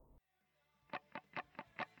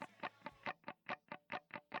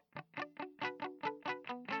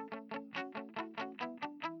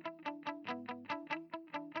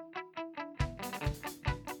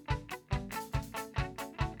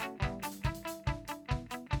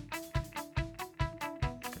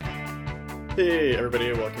Hey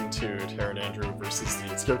everybody, welcome to Tara and Andrew versus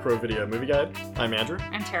the Scarecrow Video Movie Guide. I'm Andrew.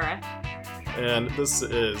 I'm Tara. And this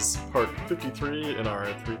is part 53 in our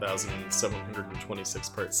 3,726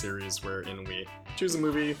 part series wherein we choose a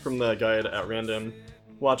movie from the guide at random,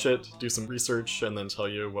 watch it, do some research, and then tell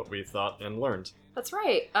you what we thought and learned. That's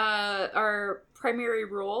right. Our primary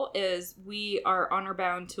rule is we are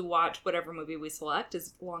honor-bound to watch whatever movie we select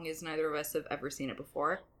as long as neither of us have ever seen it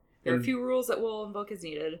before. There are a few rules that we'll invoke as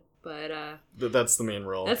needed, but that's the main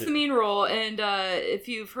rule. That's the main rule, and if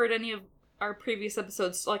you've heard any of our previous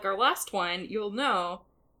episodes, like our last one, you'll know,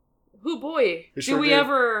 oh boy, do we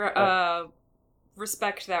ever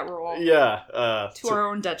respect that rule. Yeah. To our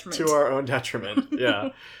own detriment. To our own detriment, yeah.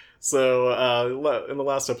 So, in the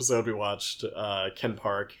last episode we watched Ken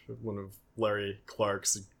Park, one of Larry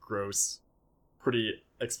Clark's gross, pretty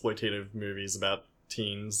exploitative movies about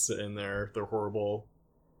teens and their horrible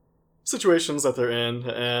situations that they're in,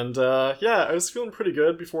 and I was feeling pretty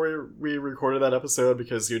good before we recorded that episode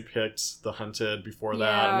because you'd picked The Hunted before that.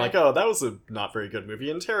 Yeah. I'm like, oh, that was a not very good movie,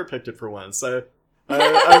 and Tara picked it for once. So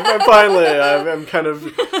I'm kind of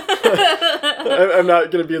I'm not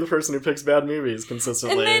going to be the person who picks bad movies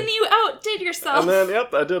consistently. And then you outdid yourself. And then,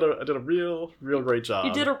 yep, I did a real great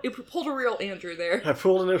job. You pulled a real Andrew there. I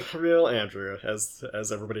pulled a real Andrew, as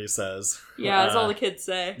everybody says. Yeah, as all the kids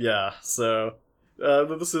say. Yeah, so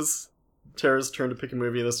this is Tara's turn to pick a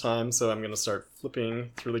movie this time, so I'm going to start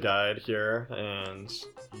flipping through the guide here, and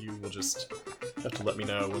you will just have to let me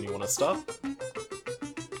know when you want to stop.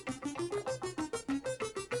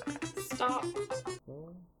 Stop.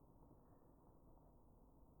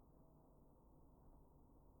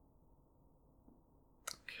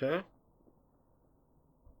 Okay.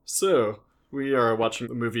 So, we are watching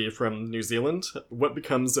a movie from New Zealand, What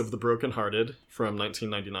Becomes of the Brokenhearted, from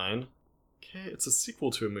 1999. Okay, it's a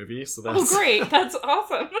sequel to a movie, so that's... Oh, great. That's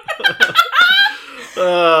awesome.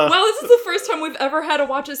 Well, this is the first time we've ever had to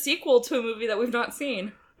watch a sequel to a movie that we've not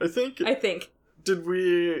seen. I think. Did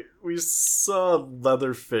we saw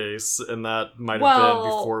Leatherface, and that might have been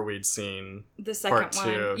before we'd seen the second part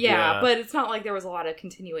two. one. Yeah, but it's not like there was a lot of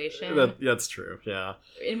continuation. That's true, yeah.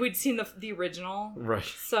 And we'd seen the original. Right.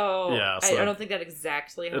 So, yeah, I don't think that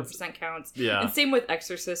exactly 100% counts. Yeah. And same with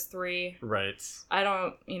Exorcist 3. Right. I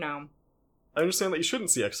don't, I understand that you shouldn't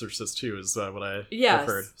see Exorcist 2 is what I have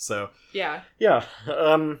heard. So yeah. Yeah.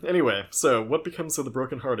 Anyway, so What Becomes of the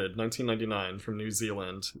Brokenhearted, 1999, from New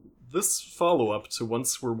Zealand. This follow-up to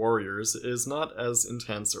Once Were Warriors is not as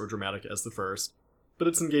intense or dramatic as the first, but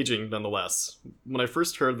it's engaging nonetheless. When I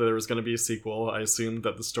first heard that there was going to be a sequel, I assumed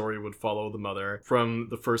that the story would follow the mother from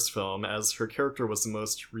the first film, as her character was the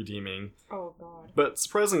most redeeming. Oh, God. But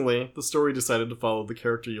surprisingly, the story decided to follow the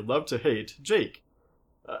character you love to hate, Jake.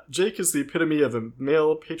 Jake is the epitome of a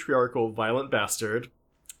male, patriarchal, violent bastard.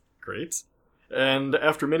 Great. And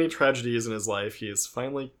after many tragedies in his life, he is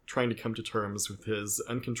finally trying to come to terms with his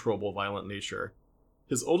uncontrollable, violent nature.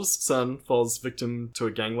 His oldest son falls victim to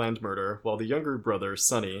a gangland murder, while the younger brother,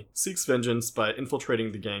 Sonny, seeks vengeance by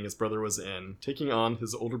infiltrating the gang his brother was in, taking on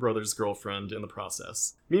his older brother's girlfriend in the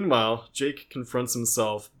process. Meanwhile, Jake confronts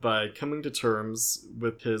himself by coming to terms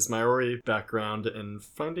with his Maori background and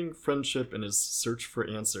finding friendship in his search for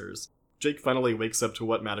answers. Jake finally wakes up to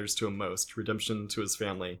what matters to him most, redemption to his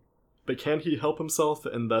family. But can he help himself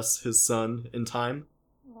and thus his son in time?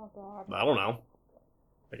 Oh, God. I don't know.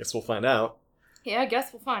 I guess we'll find out. Yeah, I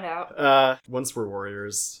guess we'll find out. Once Were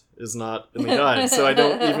Warriors is not in the guide, so I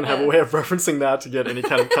don't even have a way of referencing that to get any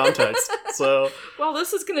kind of context. So, well,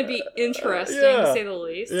 this is going to be interesting, to say the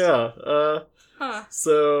least. Yeah.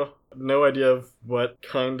 So, no idea of what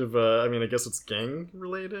kind of, I guess it's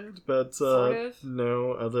gang-related, but sort of.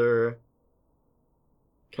 No other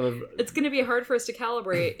kind of... It's going to be hard for us to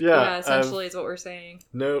calibrate, essentially, is what we're saying.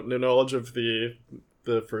 No knowledge of the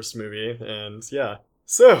first movie, and yeah.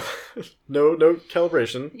 So, no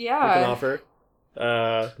calibration we can offer.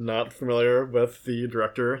 Not familiar with the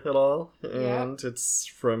director at all, and it's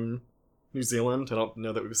from New Zealand. I don't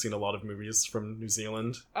know that we've seen a lot of movies from New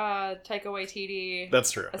Zealand. Taika Waititi.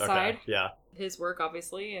 That's true. Aside, okay. Yeah. His work,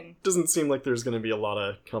 obviously, and doesn't seem like there's going to be a lot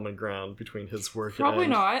of common ground between his work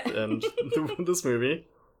and this movie.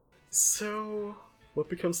 So, what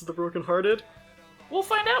becomes of the brokenhearted? We'll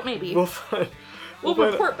find out, maybe. We'll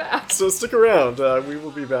report back. So stick around. We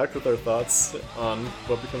will be back with our thoughts on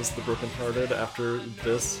What Becomes of the Brokenhearted after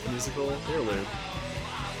this musical interlude.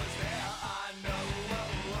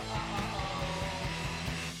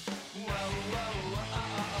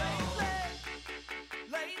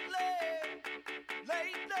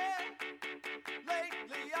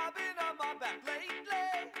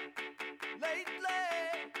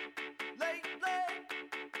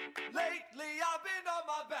 Lately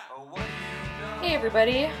Hey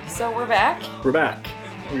everybody, so we're back. We're back.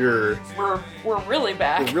 We're really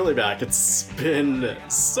back. We're really back. It's been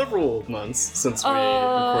several months since we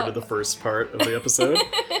recorded the first part of the episode.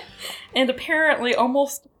 And apparently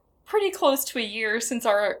almost pretty close to a year since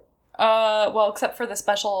our, except for the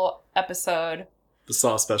special episode. The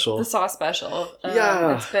Saw special.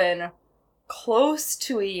 Yeah. It's been close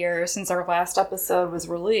to a year since our last episode was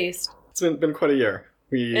released. It's been quite a year.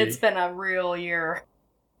 It's been a real year.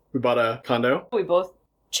 We bought a condo. We both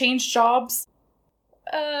changed jobs.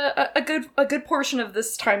 A good portion of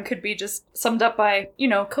this time could be just summed up by,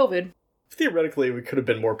 COVID. Theoretically, we could have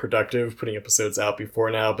been more productive putting episodes out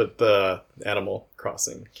before now, but the Animal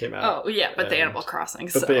Crossing came out. Oh, yeah, but the Animal Crossing.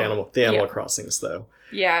 But the Animal Crossings, though.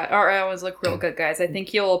 Yeah, our islands look real good, guys. I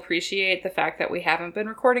think you'll appreciate the fact that we haven't been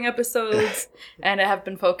recording episodes and have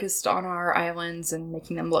been focused on our islands and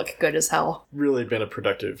making them look good as hell. Really been a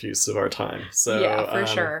productive use of our time. So yeah, for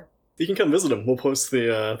sure. You can come visit them. We'll post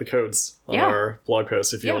the codes on our blog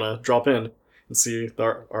post if you want to drop in and see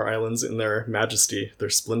our islands in their majesty, their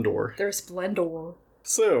splendor.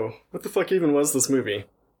 So, what the fuck even was this movie?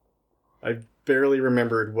 I barely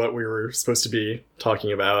remembered what we were supposed to be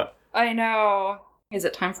talking about. I know. Is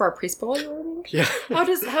it time for our pre-spoiler rating? Yeah. How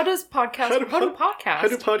do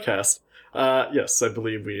podcasts? Yes, I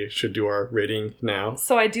believe we should do our rating now.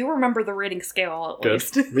 So I do remember the rating scale at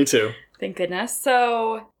least. Me too. Thank goodness.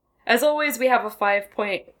 So, as always, we have a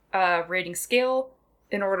 5-point rating scale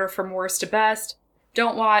in order from worst to best.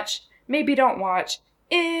 Don't watch, maybe don't watch,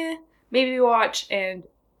 maybe watch, and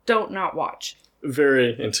don't not watch.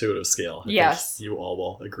 Very intuitive scale. I think you all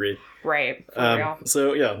will agree. Right. For real.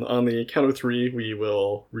 So yeah, on the count of 3, we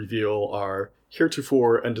will reveal our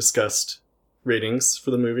heretofore undiscussed ratings for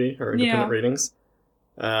the movie, or independent ratings.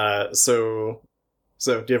 So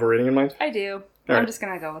do you have a rating in mind? I do. All I'm right. just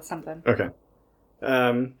gonna go with something. Okay.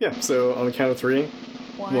 So on the count of 3,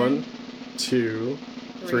 1, 2,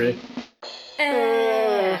 3.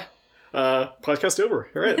 Podcast over.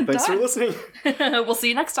 All right. Thanks for listening. We'll see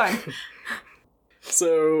you next time.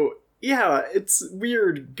 So, yeah, it's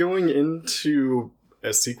weird going into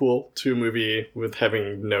a sequel to a movie with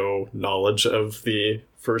having no knowledge of the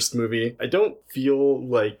first movie. I don't feel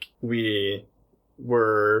like we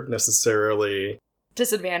were necessarily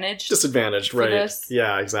disadvantaged, right? This.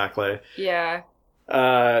 Yeah, exactly. Yeah.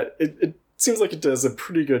 It seems like it does a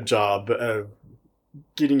pretty good job of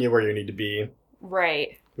getting you where you need to be.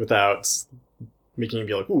 Right. Without making you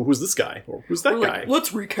be like, ooh, who's this guy? Or who's that guy?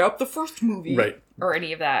 Let's recap the first movie. Right. Or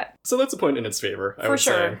any of that. So that's a point in its favor, I would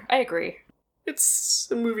say. For sure. I agree. It's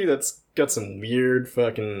a movie that's got some weird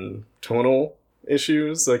fucking tonal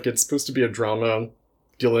issues. Like, it's supposed to be a drama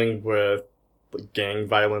dealing with like gang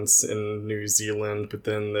violence in New Zealand, but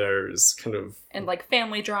then there's kind of... And like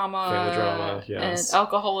family drama. Yes. And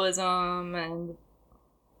alcoholism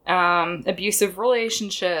and abusive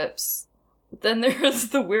relationships. But then there's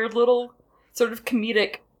the weird little sort of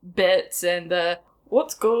comedic bits and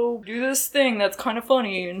let's go do this thing that's kind of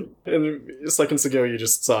funny. And seconds ago you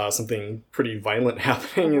just saw something pretty violent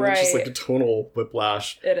happening, and it's just like a tonal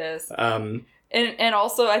whiplash. It is. And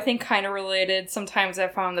also, I think kind of related, sometimes I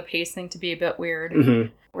found the pacing to be a bit weird.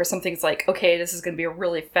 Mm-hmm. Where something's like, okay, this is going to be a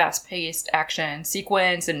really fast-paced action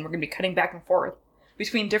sequence, and we're going to be cutting back and forth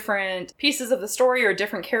between different pieces of the story or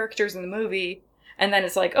different characters in the movie. And then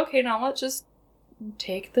it's like, okay, now let's just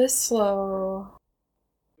take this slow.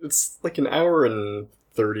 It's like an hour and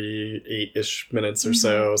 38-ish minutes or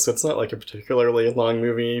so it's not like a particularly long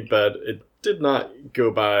movie, but it did not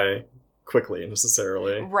go by quickly,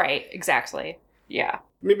 necessarily. Right, exactly. Yeah.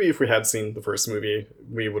 Maybe if we had seen the first movie,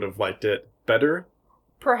 we would have liked it better.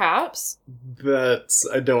 Perhaps. But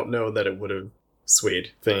I don't know that it would have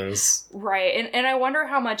swayed things. Right, and I wonder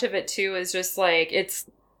how much of it, too, is just like, it's...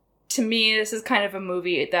 To me, this is kind of a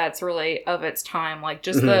movie that's really of its time. Like,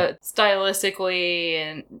 just the stylistically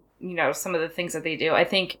and, some of the things that they do. I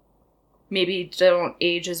think maybe don't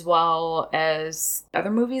age as well as other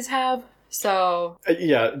movies have. So...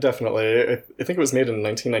 Yeah, definitely. I think it was made in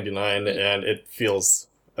 1999, and it feels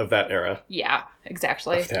of that era. Yeah,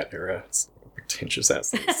 exactly. Of that era. It's pretentious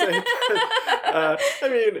ass thing to say. I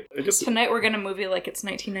guess... Tonight we're gonna movie like it's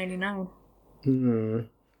 1999.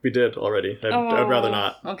 We did already. I'd rather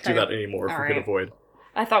not do that anymore if we could avoid.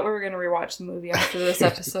 I thought we were going to rewatch the movie after this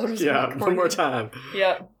episode. Yeah, one more time.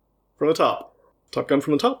 Yep. From the top. Top Gun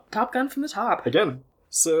from the top. Top Gun from the top. Again.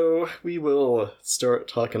 So we will start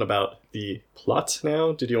talking about the plot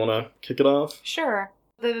now. Did you want to kick it off? Sure.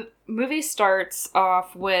 The movie starts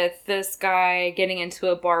off with this guy getting into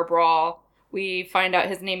a bar brawl. We find out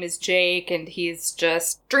his name is Jake, and he's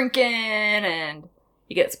just drinking and...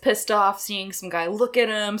 He gets pissed off seeing some guy look at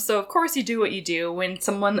him, so of course you do what you do when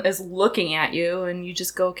someone is looking at you, and you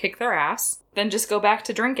just go kick their ass. Then just go back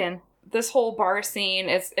to drinking. This whole bar scene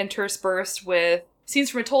is interspersed with scenes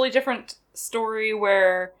from a totally different story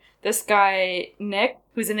where this guy, Nick,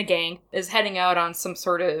 who's in a gang, is heading out on some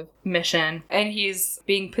sort of mission, and he's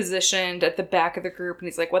being positioned at the back of the group, and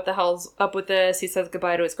he's like, what the hell's up with this? He says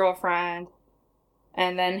goodbye to his girlfriend,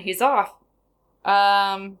 and then he's off.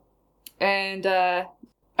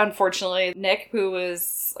 Unfortunately, Nick, who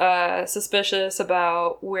was suspicious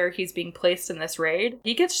about where he's being placed in this raid,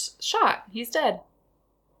 he gets shot. He's dead.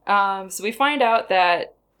 So we find out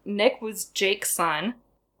that Nick was Jake's son.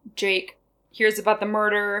 Jake hears about the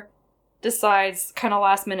murder, decides kind of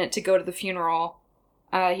last minute to go to the funeral.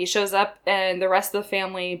 He shows up, and the rest of the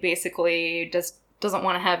family basically doesn't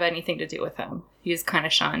want to have anything to do with him. He's kind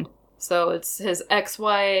of shunned. So it's his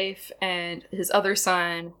ex-wife and his other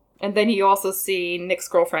son. And then you also see Nick's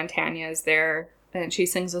girlfriend, Tanya, is there, and she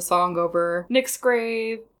sings a song over Nick's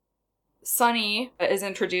grave. Sonny is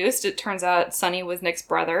introduced. It turns out Sonny was Nick's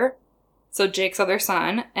brother, so Jake's other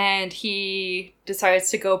son, and he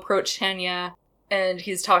decides to go approach Tanya, and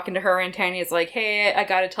he's talking to her, and Tanya's like, hey, I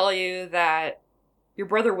gotta tell you that your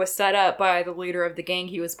brother was set up by the leader of the gang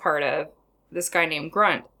he was part of, this guy named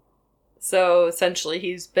Grunt. So essentially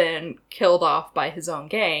he's been killed off by his own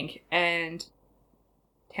gang, and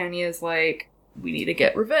Tanya's like, we need to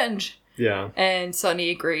get revenge. Yeah. And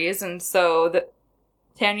Sonny agrees, and so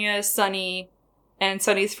Tanya, Sonny, and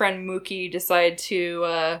Sonny's friend Mookie decide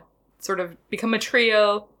to sort of become a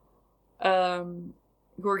trio who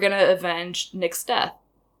are going to avenge Nick's death.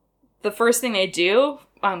 The first thing they do,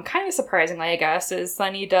 kind of surprisingly, I guess, is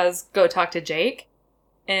Sonny does go talk to Jake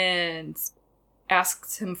and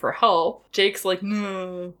asks him for help. Jake's like,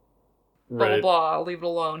 no, blah, blah, blah, leave it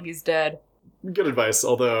alone, he's dead. Good advice,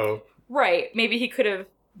 although... Right, maybe he could have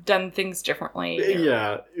done things differently.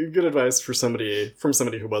 Yeah, good advice from somebody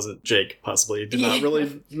who wasn't Jake, possibly.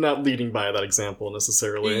 Not leading by that example,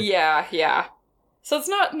 necessarily. Yeah. So it's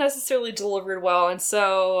not necessarily delivered well, and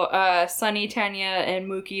so Sonny, Tanya, and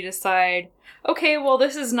Mookie decide, okay, well,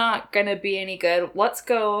 this is not gonna be any good. Let's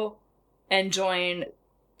go and join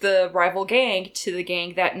the rival gang to the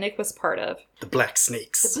gang that Nick was part of. The Black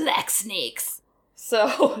Snakes. The Black Snakes.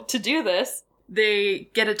 So, to do this, they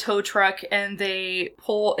get a tow truck and they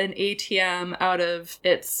pull an ATM out of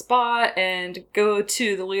its spot and go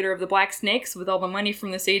to the leader of the Black Snakes with all the money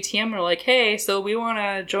from this ATM. And they're like, hey, so we want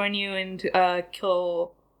to join you and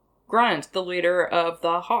kill Grunt, the leader of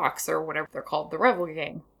the Hawks, or whatever they're called, the rival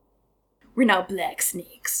gang. We're now Black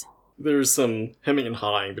Snakes. There's some hemming and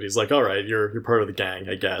hawing, but he's like, all right, you're part of the gang,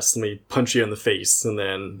 I guess. Let me punch you in the face, and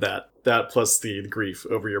then that plus the grief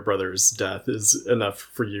over your brother's death is enough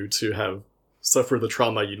for you to suffer the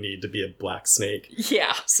trauma you need to be a Black Snake.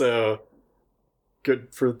 Yeah. So, good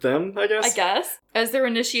for them, I guess? I guess. As they're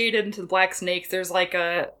initiated into the Black Snakes, there's like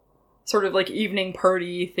a sort of like evening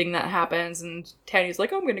party thing that happens, and Tanya's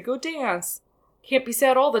like, I'm gonna go dance. Can't be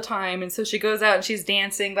sad all the time. And so she goes out and she's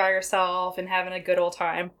dancing by herself and having a good old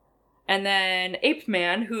time. And then Ape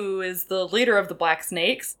Man, who is the leader of the Black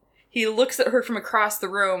Snakes, he looks at her from across the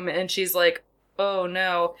room and she's like, oh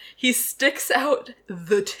no. He sticks out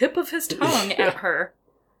the tip of his tongue at her.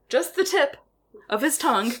 Just the tip of his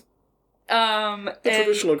tongue. The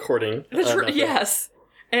traditional courting. Yes.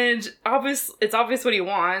 And it's obvious what he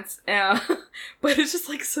wants. But it's just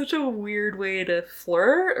like such a weird way to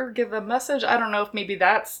flirt or give a message. I don't know if maybe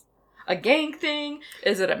that's a gang thing.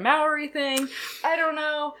 Is it a Maori thing? I don't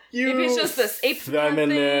know. Maybe it's just this ape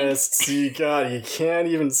feminists. Thing. You can't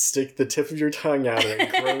even stick the tip of your tongue out in a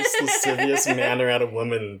gross, lascivious manner at a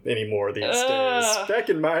woman anymore these days. Back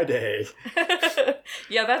in my day.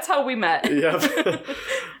 Yeah, that's how we met. Yep.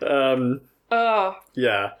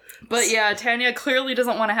 Yeah. But yeah, Tanya clearly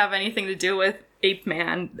doesn't want to have anything to do with Ape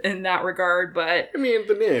Man in that regard, but... I mean,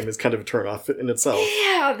 the name is kind of a turn-off in itself.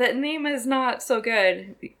 Yeah, that name is not so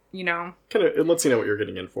good, you know. Kind of, it lets you know what you're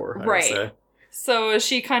getting in for, I would say. So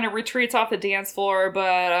she kind of retreats off the dance floor,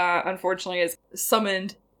 but unfortunately is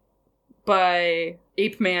summoned by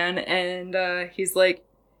Ape Man, and he's like,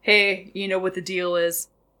 hey, you know what the deal is.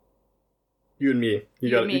 You and me.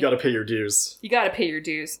 You gotta pay your dues. You gotta pay your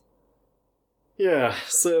dues. Yeah,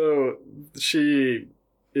 so she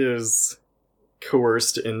is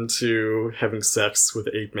coerced into having sex with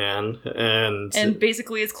Ape Man, and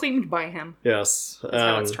basically is claimed by him. Yes. That's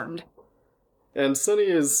how it's termed. And Sonny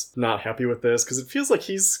is not happy with this, because it feels like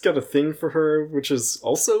he's got a thing for her, which is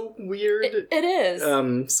also weird. It is.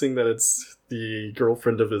 Seeing that it's the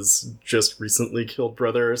girlfriend of his just recently killed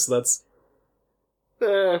brother, so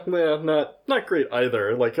Not great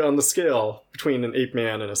either. Like, on the scale between an ape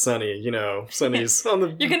man and a Sunny, Sunny's on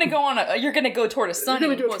the... You're gonna go toward a Sunny,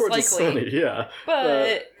 You're gonna go most towards likely. a Sunny, yeah.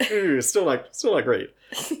 But... Still not great.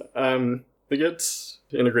 They get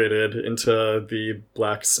integrated into the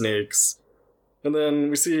Black Snakes, and then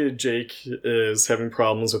we see Jake is having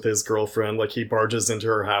problems with his girlfriend. Like, he barges into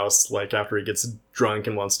her house, like, after he gets drunk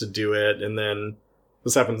and wants to do it, and then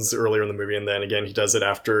this happens earlier in the movie, and then again he does it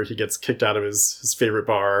after he gets kicked out of his favorite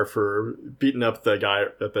bar for beating up the guy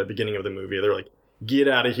at the beginning of the movie. They're like, "Get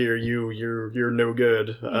out of here, you're no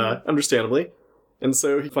good," understandably. And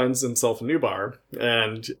so he finds himself a new bar,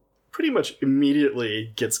 and pretty much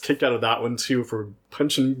immediately gets kicked out of that one too for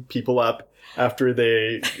punching people up after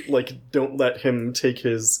they, like, don't let him take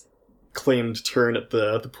his claimed turn at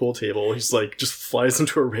the pool table. He's like, just flies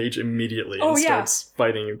into a rage immediately and starts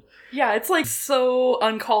fighting. Yeah, it's like so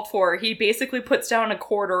uncalled for. He basically puts down a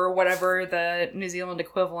quarter or whatever the New Zealand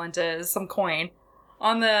equivalent is, some coin,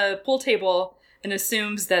 on the pool table and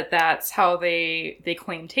assumes that that's how they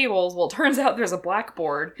claim tables. Well, it turns out there's a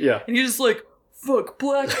blackboard. Yeah. And he's just like, fuck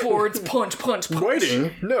blackboards, punch, punch, punch.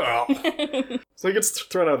 Writing? No. So he gets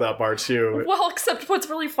thrown out of that bar too. Well, except what's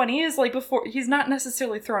really funny is, like, before, he's not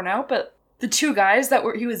necessarily thrown out, but the two guys that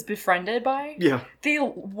he was befriended by, they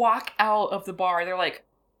walk out of the bar. They're like,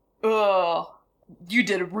 ugh, you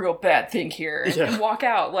did a real bad thing here. And walk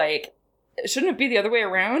out. Like, shouldn't it be the other way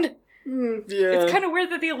around? Yeah. It's kind of weird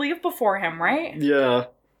that they leave before him, right? Yeah.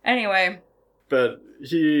 Anyway. But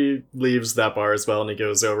he leaves that bar as well, and he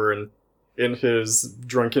goes over, and in his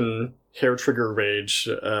drunken hair trigger rage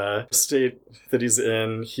state that he's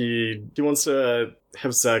in, he wants to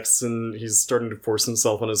have sex, and he's starting to force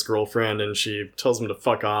himself on his girlfriend, and she tells him to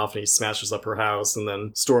fuck off, and he smashes up her house and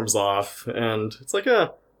then storms off, and it's like,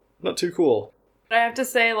 not too cool. I have to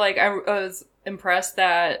say, like, I was impressed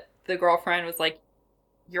that the girlfriend was like,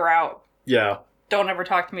 "You're out. Yeah. Don't ever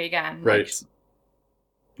talk to me again." Right.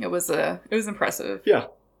 Like, it was impressive. Yeah.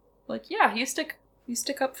 Like, yeah, you stick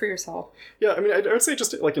up for yourself. Yeah, I mean, I would say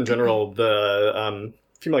just, like, in general, the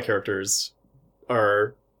female characters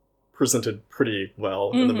are presented pretty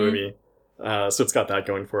well in the movie. So it's got that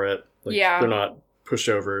going for it. Like, they're not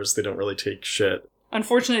pushovers. They don't really take shit.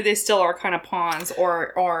 Unfortunately, they still are kind of pawns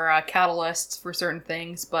or catalysts for certain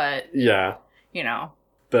things, but... Yeah.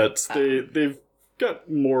 But they've got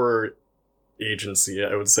more agency,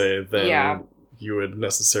 I would say, than you would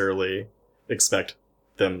necessarily expect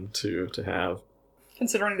them to have.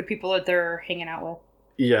 Considering the people that they're hanging out with.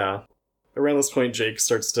 Yeah. Around this point, Jake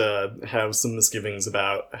starts to have some misgivings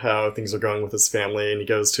about how things are going with his family, and he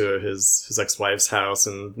goes to his ex-wife's house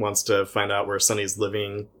and wants to find out where Sunny's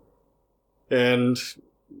living. And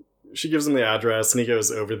she gives him the address, and he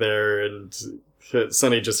goes over there, and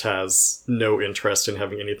Sunny just has no interest in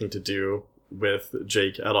having anything to do with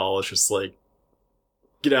Jake at all. It's just like,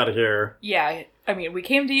 get out of here. Yeah, I mean, we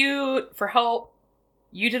came to you for help.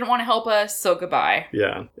 You didn't want to help us, so goodbye.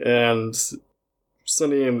 Yeah, and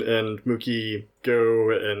Sunny and Mookie go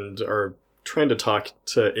and are trying to talk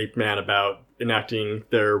to Ape Man about enacting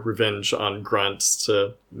their revenge on Grunt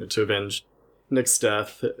to avenge Nick's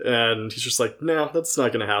death, and he's just like, "No, that's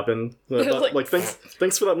not gonna happen. Like,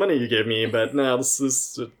 thanks for that money you gave me, but no, this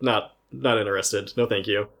is not interested. No, thank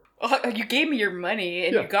you." You gave me your money,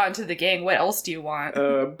 and you got into the gang. What else do you want?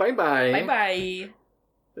 Bye-bye. Bye-bye.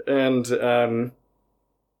 And,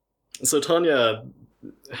 so Tanya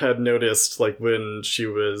had noticed, like, when she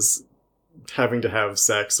was having to have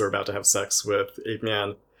sex, or about to have sex with Ape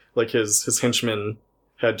Man, like, his henchman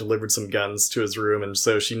had delivered some guns to his room, and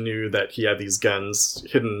so she knew that he had these guns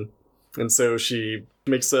hidden. And so she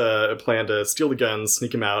makes a plan to steal the guns,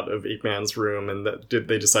 sneak him out of Ape Man's room, and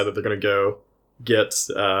they decide that they're going to go get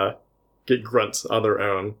Grunt on their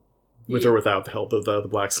own, with or without the help of the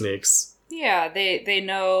Black Snakes. Yeah, they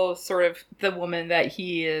know sort of the woman that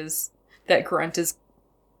Grunt is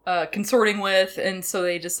consorting with, and so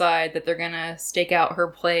they decide that they're gonna stake out her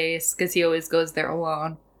place, because he always goes there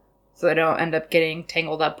alone, so they don't end up getting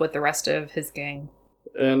tangled up with the rest of his gang.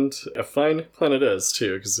 And a fine plan it is,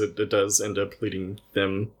 too, because it does end up leading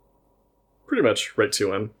them pretty much right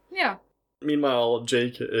to him. Yeah. Meanwhile,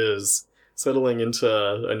 Jake is settling into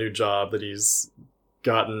a new job that he's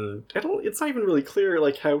gotten. It's not even really clear,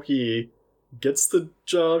 like, how he gets the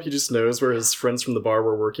job. He just knows where his friends from the bar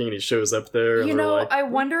were working, and he shows up there. And like, I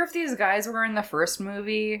wonder if these guys were in the first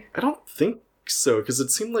movie. I don't think so, because it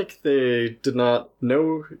seemed like they did not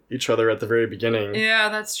know each other at the very beginning. Yeah,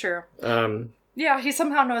 that's true. Yeah, he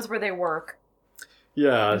somehow knows where they work.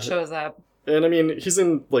 Yeah. And shows up. And I mean, he's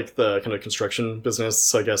in, like, the kind of construction business,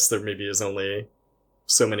 so I guess there maybe is only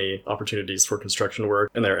so many opportunities for construction work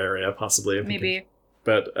in their area, possibly. Maybe.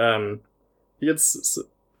 But he gets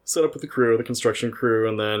set up with the construction crew,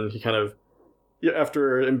 and then he kind of,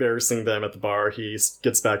 after embarrassing them at the bar, he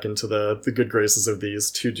gets back into the good graces of these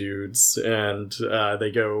two dudes, and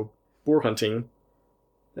they go boar hunting.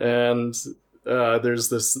 And there's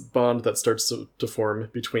this bond that starts to form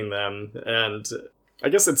between them, and I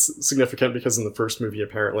guess it's significant because in the first movie,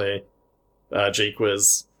 apparently, Jake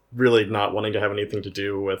was really not wanting to have anything to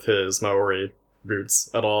do with his Maori roots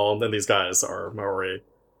at all, and these guys are Maori,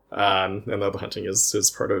 and the hunting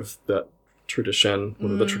is part of that tradition,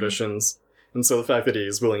 one of the traditions. And so the fact that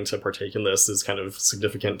he's willing to partake in this is kind of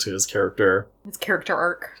significant to his character. His character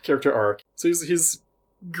arc. So he's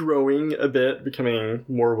growing a bit, becoming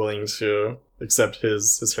more willing to accept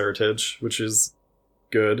his heritage, which is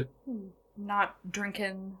good. Not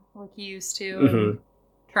drinking like he used to, and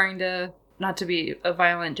trying to not to be a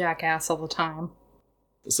violent jackass all the time.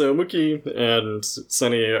 So Mookie and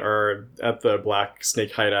Sunny are at the Black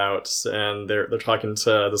Snake hideout, and they're talking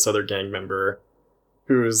to this other gang member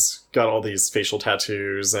who's got all these facial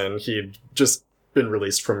tattoos, and he'd just been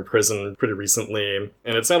released from prison pretty recently,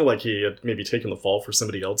 and it sounded like he had maybe taken the fall for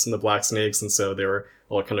somebody else in the Black Snakes, and so they were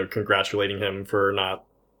all kind of congratulating him for not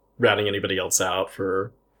ratting anybody else out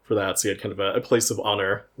for that, so he had kind of a place of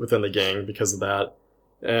honor within the gang because of that.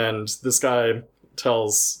 And this guy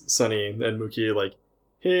tells Sunny and Mookie, like,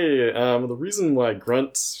 hey, the reason why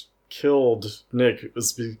Grunt killed Nick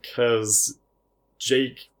was because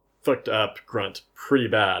Jake fucked up Grunt pretty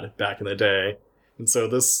bad back in the day. And so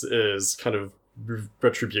this is kind of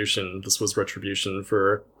retribution. This was retribution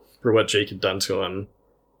for what Jake had done to him.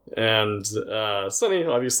 And Sunny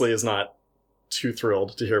obviously is not too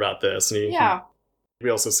thrilled to hear about this. And we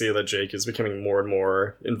also see that Jake is becoming more and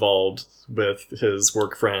more involved with his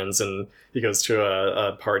work friends, and he goes to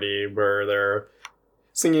a party where they're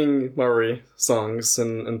singing Maori songs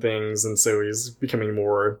and things, and so he's becoming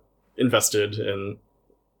more invested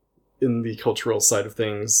in the cultural side of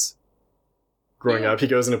things. Growing up, he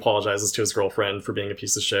goes and apologizes to his girlfriend for being a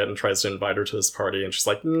piece of shit and tries to invite her to this party, and she's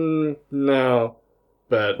like, no,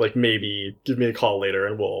 but like maybe give me a call later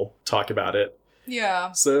and we'll talk about it.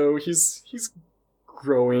 Yeah. So he's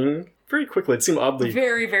growing very quickly. It seemed oddly...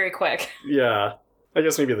 Very, very quick. Yeah. I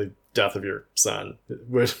guess maybe the death of your son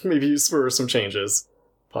would maybe spur some changes,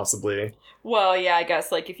 possibly. Well, yeah, I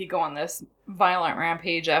guess, like, if you go on this violent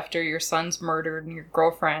rampage after your son's murdered and your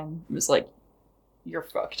girlfriend was like, you're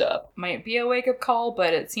fucked up. Might be a wake-up call,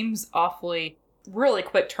 but it seems awfully... really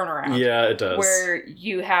quick turnaround. Yeah, it does. Where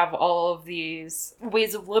you have all of these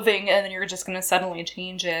ways of living and then you're just going to suddenly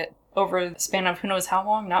change it over the span of who knows how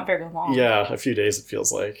long? Not very long. Yeah, a few days it feels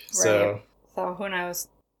like. Right. So who knows?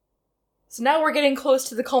 So now we're getting close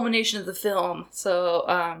to the culmination of the film. So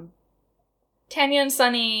Tanya and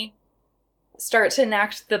Sunny start to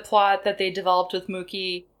enact the plot that they developed with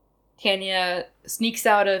Mookie. Tanya sneaks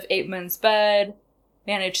out of Apeman's bed,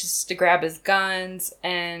 manages to grab his guns,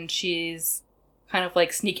 and she's kind of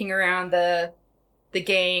like sneaking around the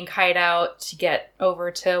gang hideout to get over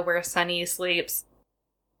to where Sunny sleeps.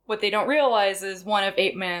 What they don't realize is one of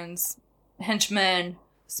Apeman's henchmen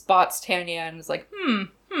spots Tanya and is like,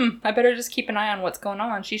 I better just keep an eye on what's going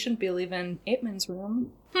on. She shouldn't be leaving Apeman's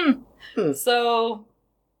room. So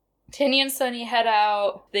Tanya and Sunny head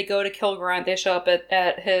out. They go to kill Grunt. They show up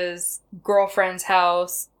at his girlfriend's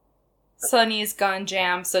house. Sunny's gun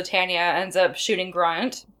jams, so Tanya ends up shooting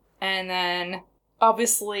Grunt. And then,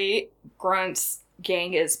 obviously, Grunt's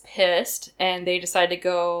gang is pissed, and they decide to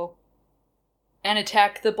go and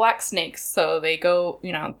attack the Black Snakes. So they go,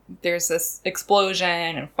 there's this explosion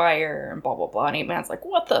and fire and blah, blah, blah. And Ape-Man's like,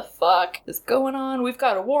 what the fuck is going on? We've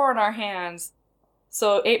got a war on our hands.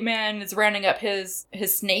 So Ape-Man is rounding up his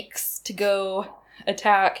snakes to go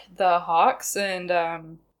attack the Hawks. And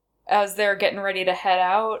as they're getting ready to head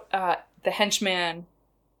out, the henchman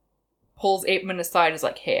pulls Ape-Man aside and is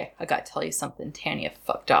like, hey, I gotta tell you something. Tanya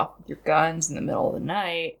fucked off with your guns in the middle of the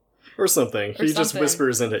night. Or something. He just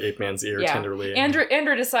whispers into Ape-Man's ear tenderly.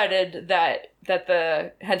 Andrew decided that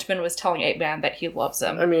the henchman was telling Ape-Man that he loves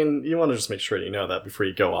him. I mean, you want to just make sure you know that before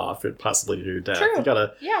you go off. It possibly to your death. True. You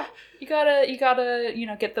gotta... Yeah. You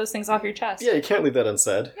gotta, get those things off your chest. Yeah, you can't leave that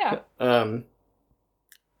unsaid. Yeah.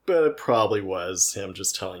 But it probably was him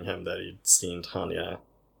just telling him that he'd seen Tanya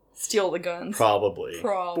steal the guns. Probably.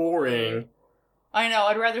 Boring. I know.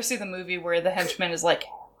 I'd rather see the movie where the henchman is like,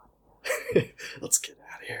 let's get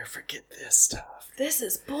out of here. Forget this stuff. This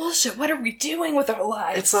is bullshit. What are we doing with our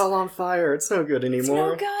lives? It's all on fire. It's no good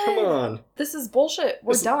anymore. It's no good. Come on. This is bullshit.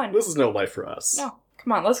 We're done. This is no life for us. No.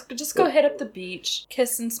 Come on. Let's just go hit up the beach,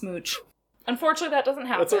 kiss and smooch. Unfortunately, that doesn't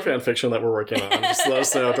happen. That's our fan fiction that we're working on. Just let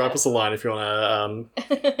us know. Drop us a line if you want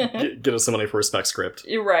to get us some money for a spec script.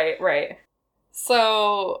 You're right.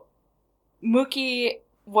 So, Mookie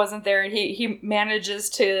wasn't there, and he manages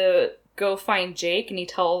to go find Jake, and he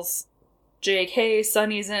tells Jake, hey,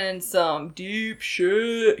 Sonny's in some deep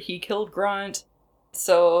shit. He killed Grunt.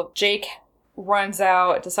 So, Jake runs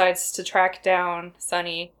out, decides to track down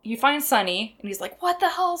Sonny. He finds Sonny, and he's like, what the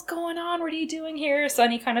hell's going on? What are you doing here?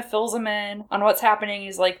 Sonny kind of fills him in on what's happening.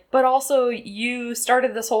 He's like, but also, you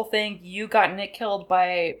started this whole thing. You got Nick killed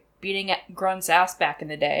by beating Grunt's ass back in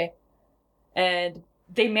the day. And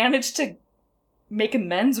they managed to make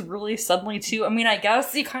amends really suddenly, too. I mean, I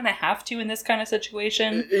guess you kind of have to in this kind of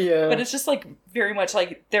situation. Yeah. But it's just, like, very much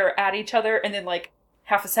like they're at each other, and then, like,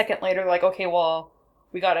 half a second later, like, okay, well,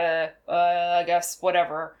 we gotta, I guess,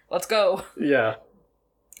 whatever. Let's go. Yeah.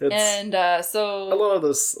 So... A lot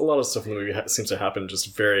of stuff in the movie seems to happen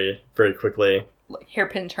just very, very quickly. Like,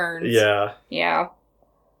 hairpin turns. Yeah. Yeah.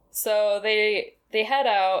 So they head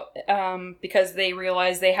out, because they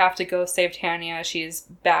realize they have to go save Tanya. She's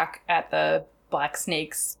back at the Black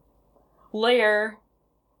Snake's lair.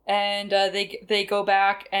 And, they go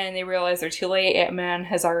back, and they realize they're too late. Ant-Man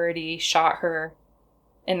has already shot her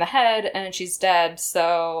in the head, and she's dead.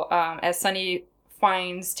 So, as Sonny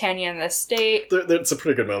finds Tanya in this state... It's a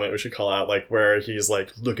pretty good moment we should call out, like, where he's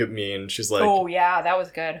like, look at me, and she's like... Oh, yeah, that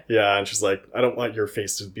was good. Yeah, and she's like, I don't want your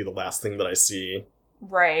face to be the last thing that I see.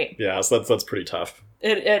 Right. Yeah, so that's pretty tough.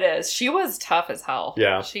 It is. She was tough as hell.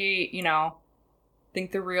 Yeah. She, I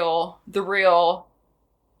think the real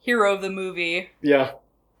hero of the movie. Yeah.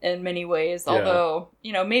 In many ways. Yeah. Although,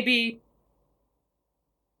 maybe...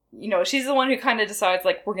 she's the one who kind of decides,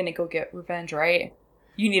 like, we're gonna go get revenge, right?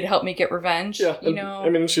 You need to help me get revenge, Yeah, I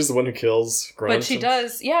mean, she's the one who kills Grunt. But she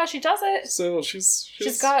does it. So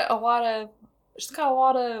she's got a lot of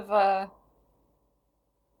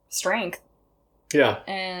strength. Yeah.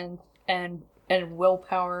 And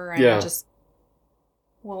willpower, and just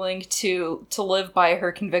willing to live by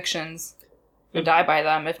her convictions and die by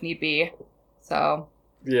them if need be. So.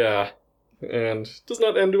 Yeah. And does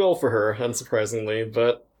not end well for her, unsurprisingly,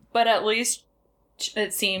 but... But at least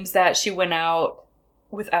it seems that she went out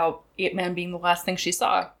without Ant-Man being the last thing she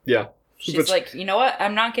saw. Yeah. She's like, you know what?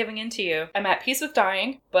 I'm not giving in to you. I'm at peace with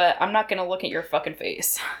dying, but I'm not going to look at your fucking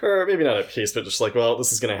face. Or maybe not at peace, but just like, well,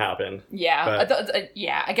 this is going to happen. Yeah.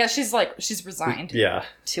 I guess she's resigned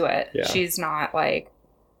to it. Yeah. She's not, like,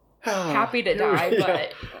 happy to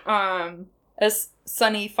die, but as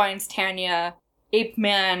Sonny finds Tanya,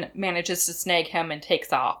 Ape-Man manages to snag him and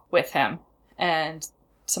takes off with him and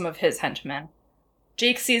some of his henchmen.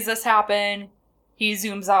 Jake sees this happen. He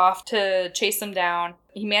zooms off to chase him down.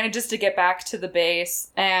 He manages to get back to the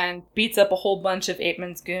base and beats up a whole bunch of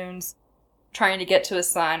Ape-Man's goons trying to get to his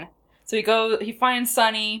son. So he finds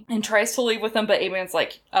Sonny and tries to leave with him, but Ape-Man's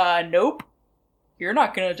like, nope. You're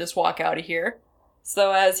not gonna just walk out of here.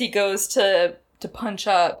 So as he goes to punch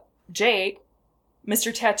up Jake,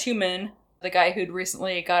 Mr. Tattooman, the guy who'd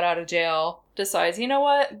recently got out of jail, decides, you know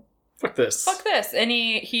what? Fuck this. And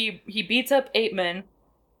he beats up Ape-Man,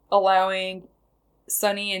 allowing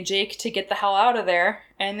Sonny and Jake to get the hell out of there,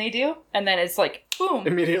 and they do. And then it's like, boom.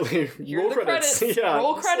 Immediately, roll credits. Yeah,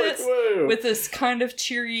 roll credits like, with this kind of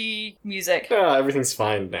cheery music. Everything's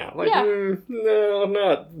fine now. Like, no,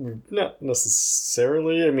 not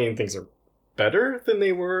necessarily. I mean, things are better than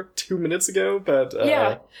they were 2 minutes ago, but...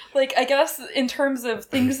 Like, I guess in terms of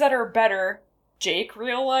things that are better, Jake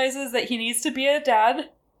realizes that he needs to be a dad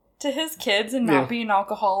to his kids and not be an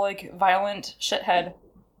alcoholic, violent shithead.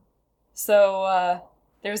 So,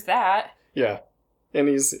 there's that. Yeah. And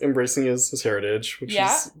he's embracing his heritage, which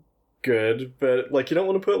is good, but, like, you don't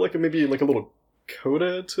want to put, like, maybe, like, a little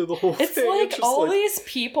coda to the whole thing. It's like all these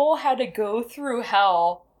people had to go through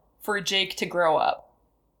hell for Jake to grow up.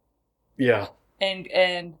 Yeah.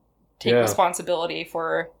 And take responsibility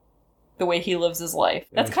for the way he lives his life.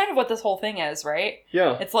 That's kind of what this whole thing is, right?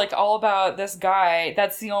 Yeah. It's like all about this guy.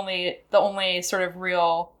 That's the only sort of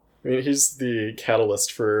real... I mean, he's the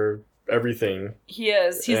catalyst for everything. He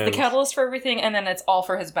is. He's the catalyst for everything, and then it's all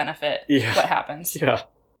for his benefit. Yeah. What happens. Yeah.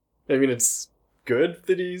 I mean, it's good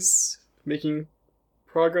that he's making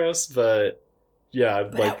progress, but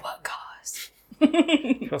But at what cost?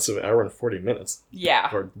 Cost of an hour and 40 minutes. Yeah.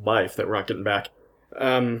 Or life that we're not getting back.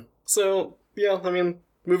 So, yeah, I mean,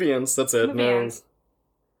 movie ends, that's it.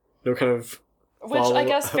 No kind of Which I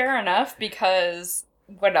guess fair enough, because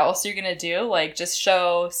what else are you gonna do? Like, just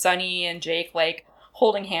show Sonny and Jake, like,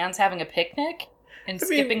 holding hands, having a picnic, and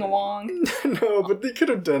skipping along? No, but they could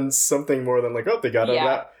have done something more than, like, they got out of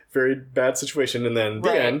that very bad situation, and then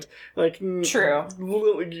the end. Like, true.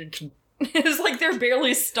 You could It's like they're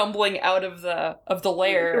barely stumbling out of the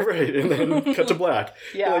lair. Right, and then cut to black.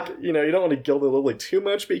 Yeah. Like, you don't want to gild the lily too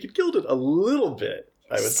much, but you could gild it a little bit,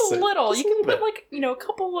 I would Just say. a little. Just You a can little put bit. a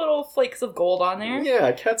couple little flakes of gold on there.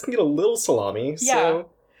 Yeah, cats can get a little salami, Yeah.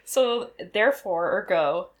 So therefore,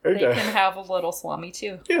 they Ergo. can have a little salami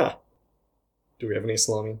too. Yeah. Do we have any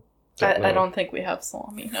salami? I don't think we have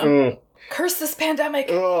salami. No. Mm. Curse this pandemic!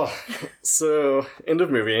 Oh, so end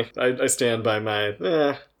of movie. I stand by my.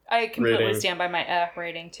 I completely rating. stand by my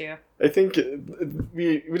rating too. I think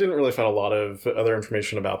we didn't really find a lot of other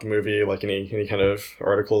information about the movie, like any kind of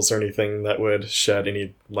articles or anything that would shed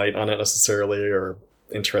any light on it necessarily, or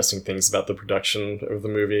interesting things about the production of the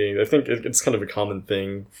movie. I think it's kind of a common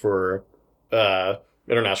thing for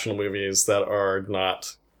international movies that are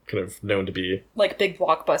not kind of known to be Like big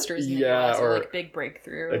blockbusters in the Yeah, US, or like big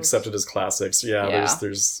breakthroughs. accepted as classics. Yeah, Yeah.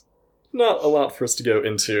 there's not a lot for us to go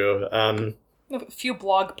into. A few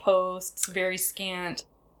blog posts, very scant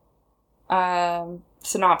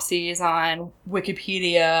synopses on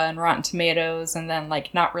Wikipedia and Rotten Tomatoes, and then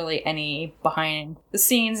like not really any behind the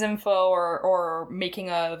scenes info or making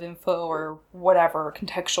of info or whatever,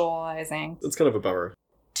 contextualizing. It's kind of a bummer.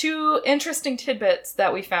 Two interesting tidbits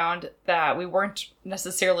that we found that we weren't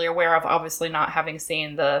necessarily aware of, obviously not having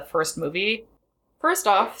seen the first movie. First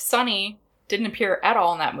off, Sunny didn't appear at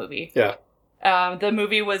all in that movie. Yeah. The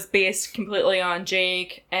movie was based completely on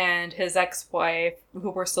Jake and his ex-wife, who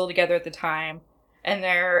were still together at the time, and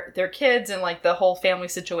their kids, and like the whole family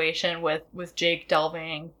situation with Jake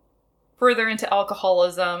delving further into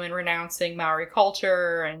alcoholism and renouncing Maori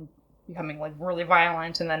culture and becoming like really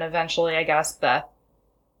violent, and then eventually, I guess, Beth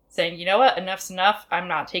saying, you know what, enough's enough, I'm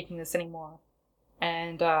not taking this anymore.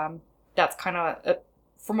 And that's kind of,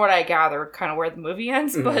 from what I gathered, kind of where the movie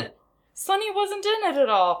ends, Mhm. but Sonny wasn't in it at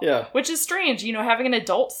all. Yeah. Which is strange, having an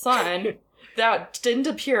adult son that didn't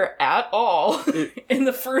appear at all in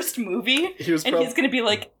the first movie, He was and he's going to be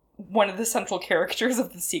like one of the central characters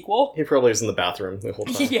of the sequel. He probably was in the bathroom the whole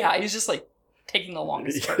time. Yeah, he's just like taking the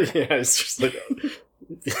longest part. Yeah, it's just like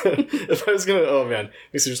if I was gonna, oh man,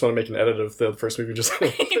 makes you just want to make an edit of the first movie. Just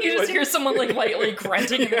You just hear someone like lightly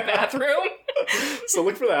grunting in the bathroom. So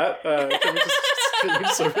look for that. Coming to streaming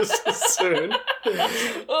services soon.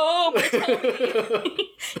 Oh my god!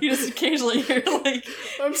 You just occasionally hear like,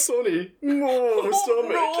 I'm Sony. Oh, my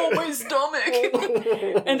stomach. "Oh no, my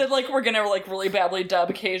stomach!" And then like we're gonna like really badly dub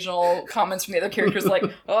occasional comments from the other characters, like,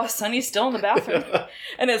 "Oh, Sonny's still in the bathroom,"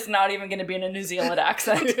 and it's not even gonna be in a New Zealand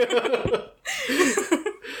accent.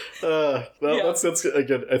 That's a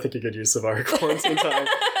good. I think a good use of our quarantine time.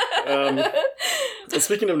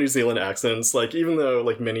 Speaking of New Zealand accents, like even though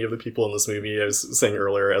like many of the people in this movie, I was saying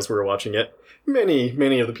earlier as we were watching it,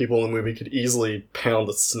 many of the people in the movie could easily pound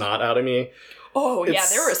the snot out of me. Oh yeah,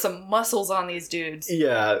 there were some muscles on these dudes.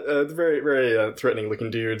 Yeah, very very threatening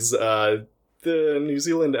looking dudes. The New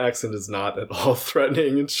Zealand accent is not at all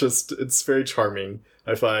threatening. It's very charming,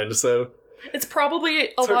 I find. So it's probably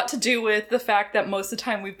a lot to do with the fact that most of the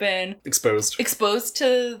time we've been exposed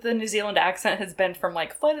to the New Zealand accent has been from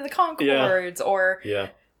like Flight of the Conchords or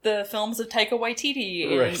the films of Taika Waititi,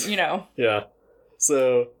 and, right. Yeah.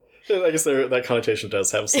 So I guess that connotation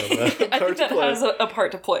does have some I think that has a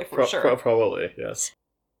part to play for sure. Probably, yes.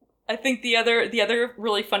 I think the other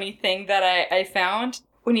really funny thing that I found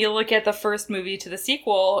when you look at the first movie to the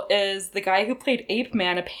sequel is the guy who played Ape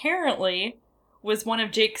Man apparently was one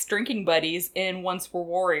of Jake's drinking buddies in Once Were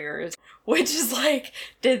Warriors, which is like,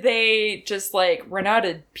 did they just like run out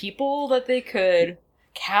of people that they could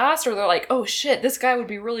cast, or they're like, oh shit, this guy would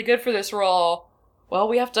be really good for this role. Well,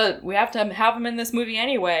 we have to have him in this movie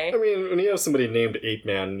anyway. I mean, when you have somebody named Ape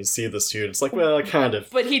Man and you see this dude, it's like, well, kind of.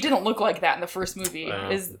 But he didn't look like that in the first movie,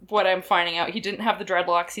 is what I'm finding out. He didn't have the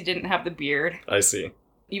dreadlocks, he didn't have the beard. I see.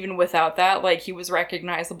 Even without that, like, he was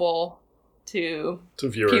recognizable to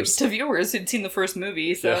viewers. To viewers who'd seen the first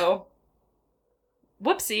movie, so... Yeah.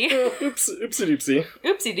 Whoopsie. Oopsie doopsie.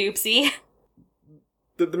 Oopsie doopsie.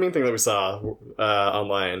 The main thing that we saw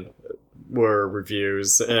online were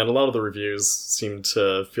reviews, and a lot of the reviews seemed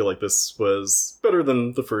to feel like this was better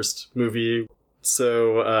than the first movie.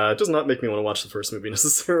 So it does not make me want to watch the first movie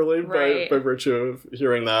necessarily, right. by virtue of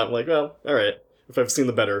hearing that. I'm like, well, alright. If I've seen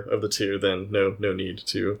the better of the two, then no need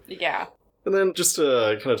to. Yeah. And then just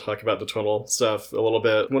to kind of talk about the tonal stuff a little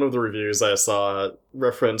bit, one of the reviews I saw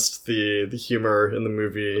referenced the humor in the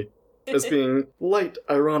movie as being light,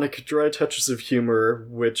 ironic, dry touches of humor,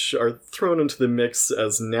 which are thrown into the mix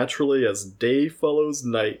as naturally as day follows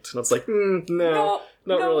night. And I was like, no,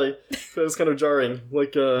 not really. It was kind of jarring.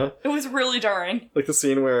 Like, it was really jarring. Like the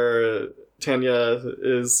scene where Tanya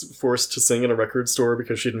is forced to sing in a record store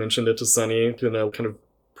because she'd mentioned it to Sunny, kind of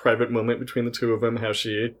private moment between the two of them, how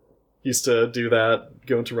she used to do that,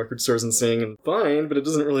 go into record stores and sing, and fine, but it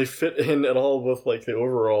doesn't really fit in at all with, like, the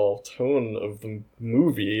overall tone of the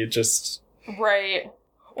movie. Just right.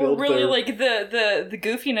 Or really, like, the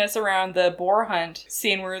goofiness around the boar hunt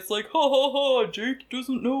scene where it's like, ha ha ha, Jake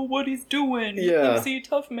doesn't know what he's doing. He thinks he's a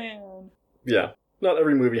tough man. Yeah. Not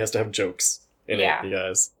every movie has to have jokes in it, you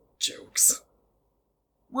guys. Jokes.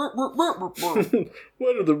 What are the...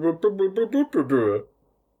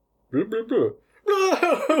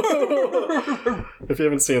 If you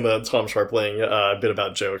haven't seen the Tom Sharpling bit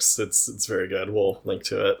about jokes, it's very good. We'll link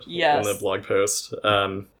to it in the blog post.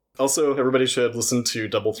 Also, everybody should listen to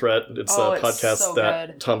Double Threat. It's a podcast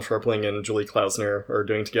that Tom Sharpling and Julie Klausner are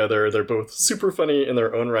doing together. They're both super funny in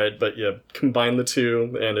their own right, but you combine the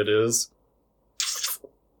two, and it is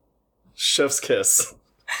chef's kiss.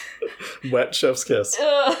 Wet chef's kiss.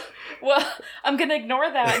 Well, I'm gonna ignore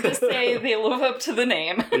that and just say they live up to the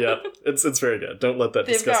name. Yeah, it's very good. Don't let that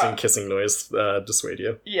disgusting kissing noise dissuade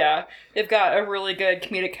you. Yeah, they've got a really good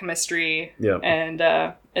comedic chemistry. Yeah, and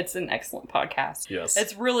it's an excellent podcast. Yes,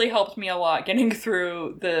 it's really helped me a lot getting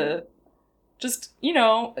through the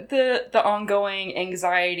ongoing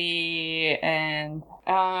anxiety and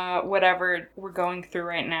whatever we're going through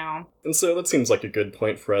right now. And so that seems like a good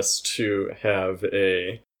point for us to have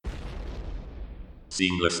a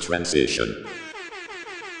seamless transition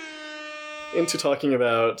into talking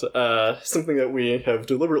about something that we have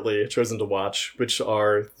deliberately chosen to watch, which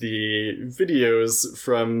are the videos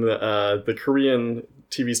from the Korean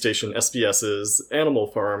TV station SBS's Animal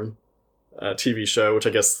Farm TV show, which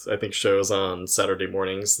I think shows on Saturday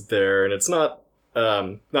mornings there, and it's not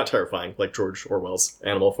terrifying like George Orwell's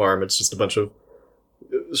Animal Farm. It's just a bunch of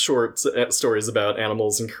short stories about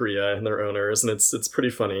animals in Korea and their owners, and it's pretty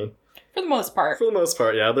funny. For the most part. For the most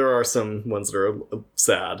part, yeah. There are some ones that are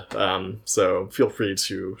sad, so feel free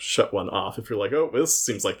to shut one off if you're like, oh, this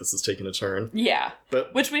seems like this is taking a turn. Yeah,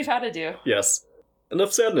 which we've had to do. Yes.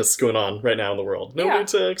 Enough sadness going on right now in the world. No need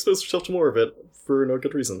to expose yourself to more of it for no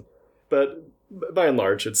good reason. But by and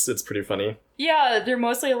large, it's pretty funny. Yeah, they're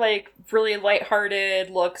mostly like really lighthearted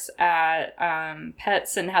looks at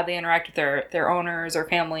pets and how they interact with their owners or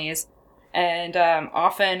families. And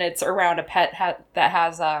often it's around a pet that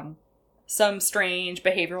has some strange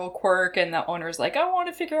behavioral quirk, and the owner's like, I want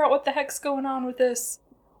to figure out what the heck's going on with this.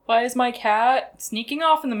 Why is my cat sneaking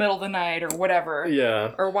off in the middle of the night, or whatever?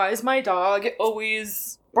 Yeah. Or why is my dog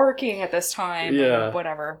always barking at this time? Yeah. Or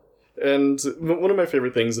whatever. And one of my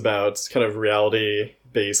favorite things about kind of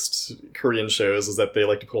reality-based Korean shows is that they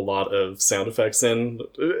like to put a lot of sound effects in.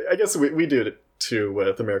 I guess we do it too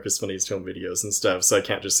with America's Funniest Home Videos and stuff, so I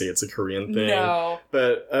can't just say it's a Korean thing. No.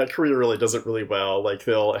 But Korea really does it really well. Like,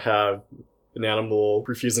 they'll have an animal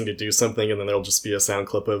refusing to do something, and then there'll just be a sound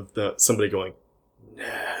clip of somebody going,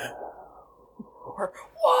 no. Or,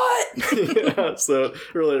 what? Yeah, so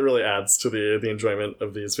it really adds to the enjoyment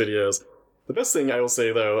of these videos. The best thing I will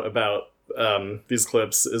say, though, about these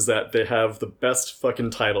clips is that they have the best fucking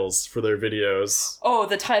titles for their videos. Oh,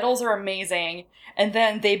 the titles are amazing. And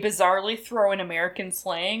then they bizarrely throw in American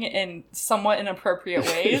slang in somewhat inappropriate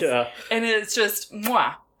ways. Yeah. And it's just,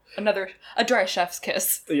 mwah, a dry chef's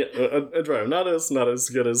kiss. Yeah, a dry. Not as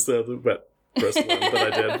good as the wet roast one that I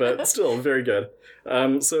did, but still very good.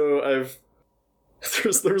 So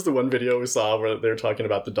there's the one video we saw where they're talking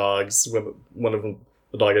about the dogs. When one of them,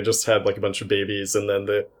 the dog had just had like a bunch of babies, and then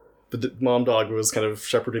the mom dog was kind of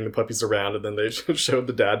shepherding the puppies around, and then they showed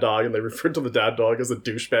the dad dog, and they referred to the dad dog as a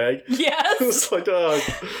douchebag. Yes! It was like,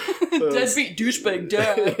 deadbeat douchebag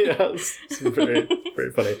dad. Yeah, it's very,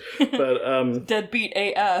 very funny. But, deadbeat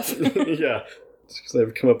AF. Yeah. Because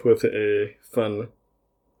I've come up with a fun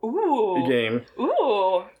game.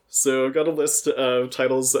 Ooh. So I've got a list of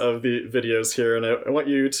titles of the videos here, and I want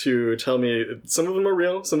you to tell me, some of them are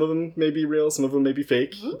real, some of them may be real, some of them may be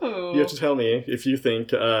fake. Ooh. You have to tell me if you think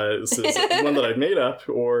this is one that I've made up,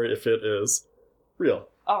 or if it is real.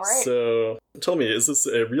 All right. So tell me, is this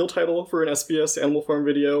a real title for an SBS Animal Farm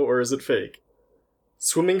video, or is it fake?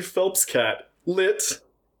 Swimming Phelps cat. Lit.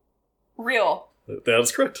 Real. That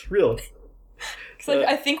is correct. Real.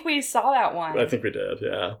 I think we saw that one. I think we did,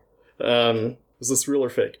 yeah. Is this real or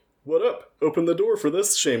fake? What up? Open the door for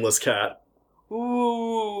this shameless cat.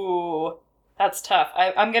 Ooh. That's tough.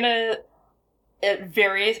 I'm gonna... It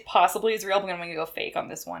very possibly is real, but I'm gonna go fake on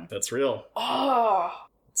this one. That's real. Oh.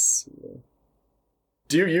 Let's see.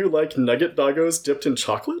 Do you like nugget doggos dipped in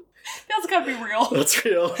chocolate? That's gotta be real. That's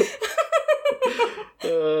real.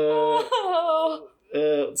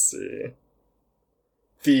 Let's see.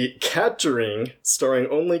 The Catgering, starring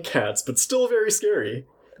only cats, but still very scary.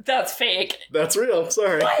 That's fake. That's real,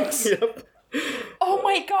 sorry. What? Yep. Oh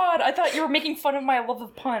my god, I thought you were making fun of my love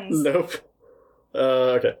of puns. Nope.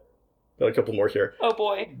 Okay. Got a couple more here. Oh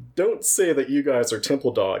boy. Don't say that you guys are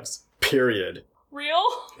temple dogs. Period. Real?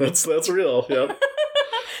 That's real, yep.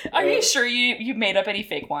 Are you sure you made up any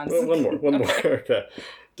fake ones? One more. Okay.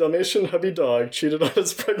 Dalmatian hubby dog cheated on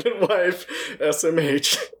his pregnant wife,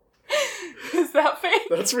 SMH. Is that fake?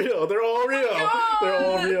 That's real. They're all real. Oh They're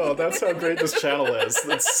all real. That's how great this channel is.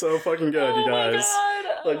 It's so fucking good, you guys.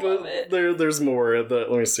 My God. I love it. There's more. Let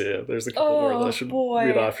me see. There's a couple more that I should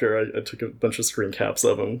read off here. I took a bunch of screen caps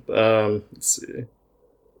of them. Let's see.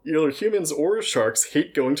 Either humans or sharks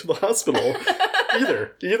hate going to the hospital.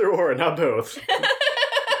 Either or, not both.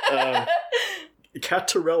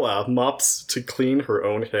 Catarella mops to clean her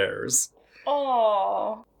own hairs.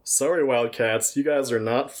 Oh. Sorry, Wildcats, you guys are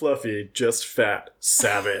not fluffy, just fat.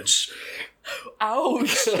 Savage. Ouch.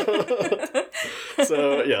 So,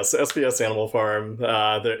 yes, SBS Animal Farm.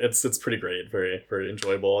 It's pretty great. Very, very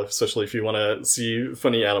enjoyable, especially if you want to see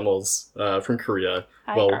funny animals from Korea.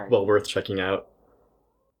 Well worth checking out.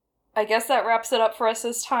 I guess that wraps it up for us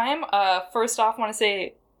this time. First off, I want to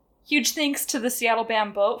say huge thanks to the Seattle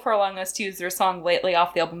band Boat for allowing us to use their song Lately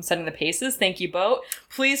off the album Setting the Paces. Thank you, Boat.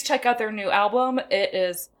 Please check out their new album. It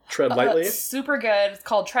is Tread Lightly. Super good. It's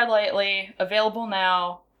called Tread Lightly. Available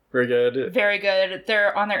now. Very good. Very good.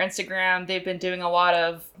 They're on their Instagram. They've been doing a lot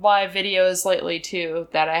of live videos lately, too,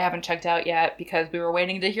 that I haven't checked out yet because we were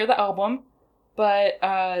waiting to hear the album. But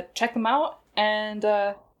check them out and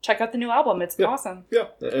check out the new album. It's awesome. Yeah.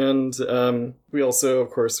 And we also,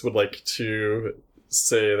 of course, would like to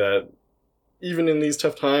say that even in these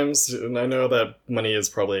tough times, and I know that money is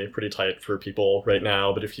probably pretty tight for people right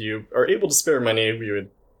now, but if you are able to spare money, we would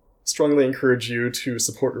strongly encourage you to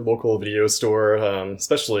support your local video store,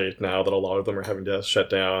 especially now that a lot of them are having to shut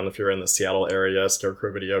down. If you're in the Seattle area,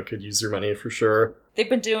 Scarecrow Video could use your money for sure. They've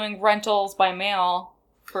been doing rentals by mail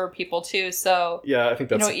for people too, so yeah, I think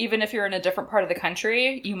that's... even if you're in a different part of the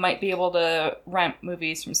country, you might be able to rent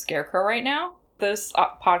movies from Scarecrow right now. This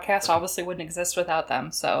podcast obviously wouldn't exist without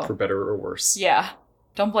them, so... For better or worse. Yeah.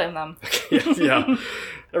 Don't blame them. Yeah.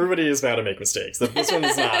 Everybody is bound to make mistakes. This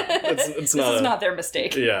one's not. This is not their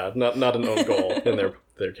mistake. Yeah, not an own goal in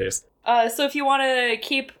their case. So if you want to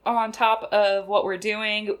keep on top of what we're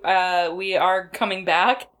doing, we are coming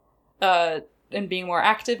back and being more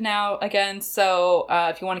active now again. So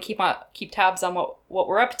if you want to keep tabs on what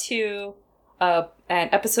we're up to and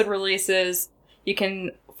episode releases, you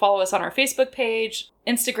can follow us on our Facebook page.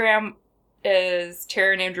 Instagram is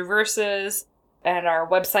Tara and Andrew Versus, and our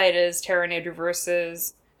website is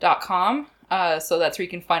taraandandrewversus.com. So that's where you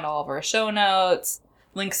can find all of our show notes,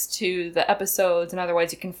 links to the episodes, and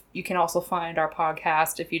otherwise you can also find our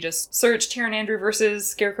podcast if you just search Tara and Andrew Versus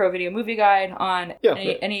Scarecrow Video Movie Guide on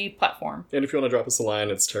any platform. And if you want to drop us a line,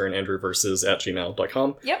 it's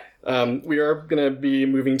taraandandrewversus@gmail.com. Yep. We are going to be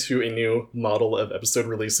moving to a new model of episode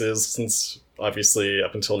releases since obviously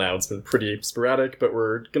up until now it's been pretty sporadic, but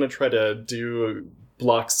we're going to try to do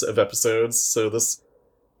blocks of episodes. So this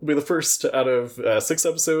will be the first out of 6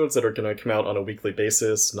 episodes that are going to come out on a weekly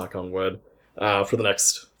basis, knock on wood, for the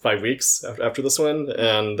next 5 weeks after this one.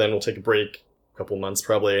 And then we'll take a break, a couple months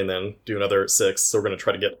probably, and then do another 6. So we're going to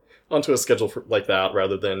try to get onto a schedule like that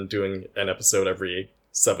rather than doing an episode every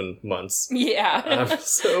 7 months. Yeah.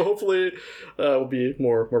 So hopefully we'll be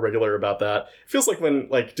more regular about that. It feels like when,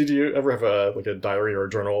 did you ever have a diary or a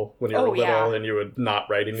journal when you were little and you would not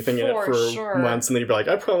write anything in it for months, and then you'd be like,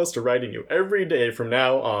 I promise to write in you every day from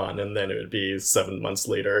now on, and then it would be 7 months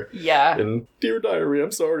later. Yeah. And dear diary,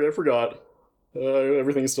 I'm sorry, I forgot.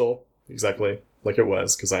 Everything's still exactly like it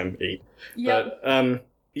was because I'm 8. Yep. But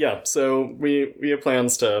so we have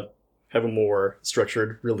plans to have a more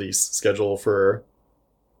structured release schedule for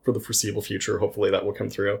the foreseeable future. Hopefully that will come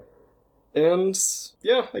through. And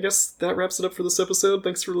yeah, I guess that wraps it up for this episode.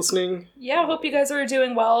 Thanks for listening. Yeah, hope you guys are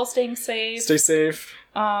doing well, staying safe. Stay safe.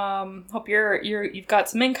 Hope you've got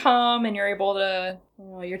some income and you're able to,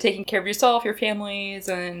 you're taking care of yourself, your families,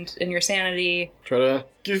 and your sanity. Try to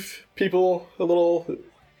give people a little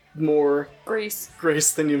more grace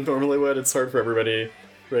than you normally would. It's hard for everybody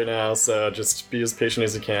right now, so just be as patient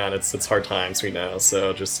as you can. It's hard times, we know,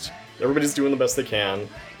 so just everybody's doing the best they can.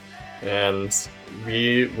 And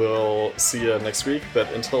we will see you next week,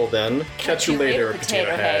 but until then, catch you later, potato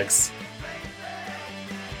hags.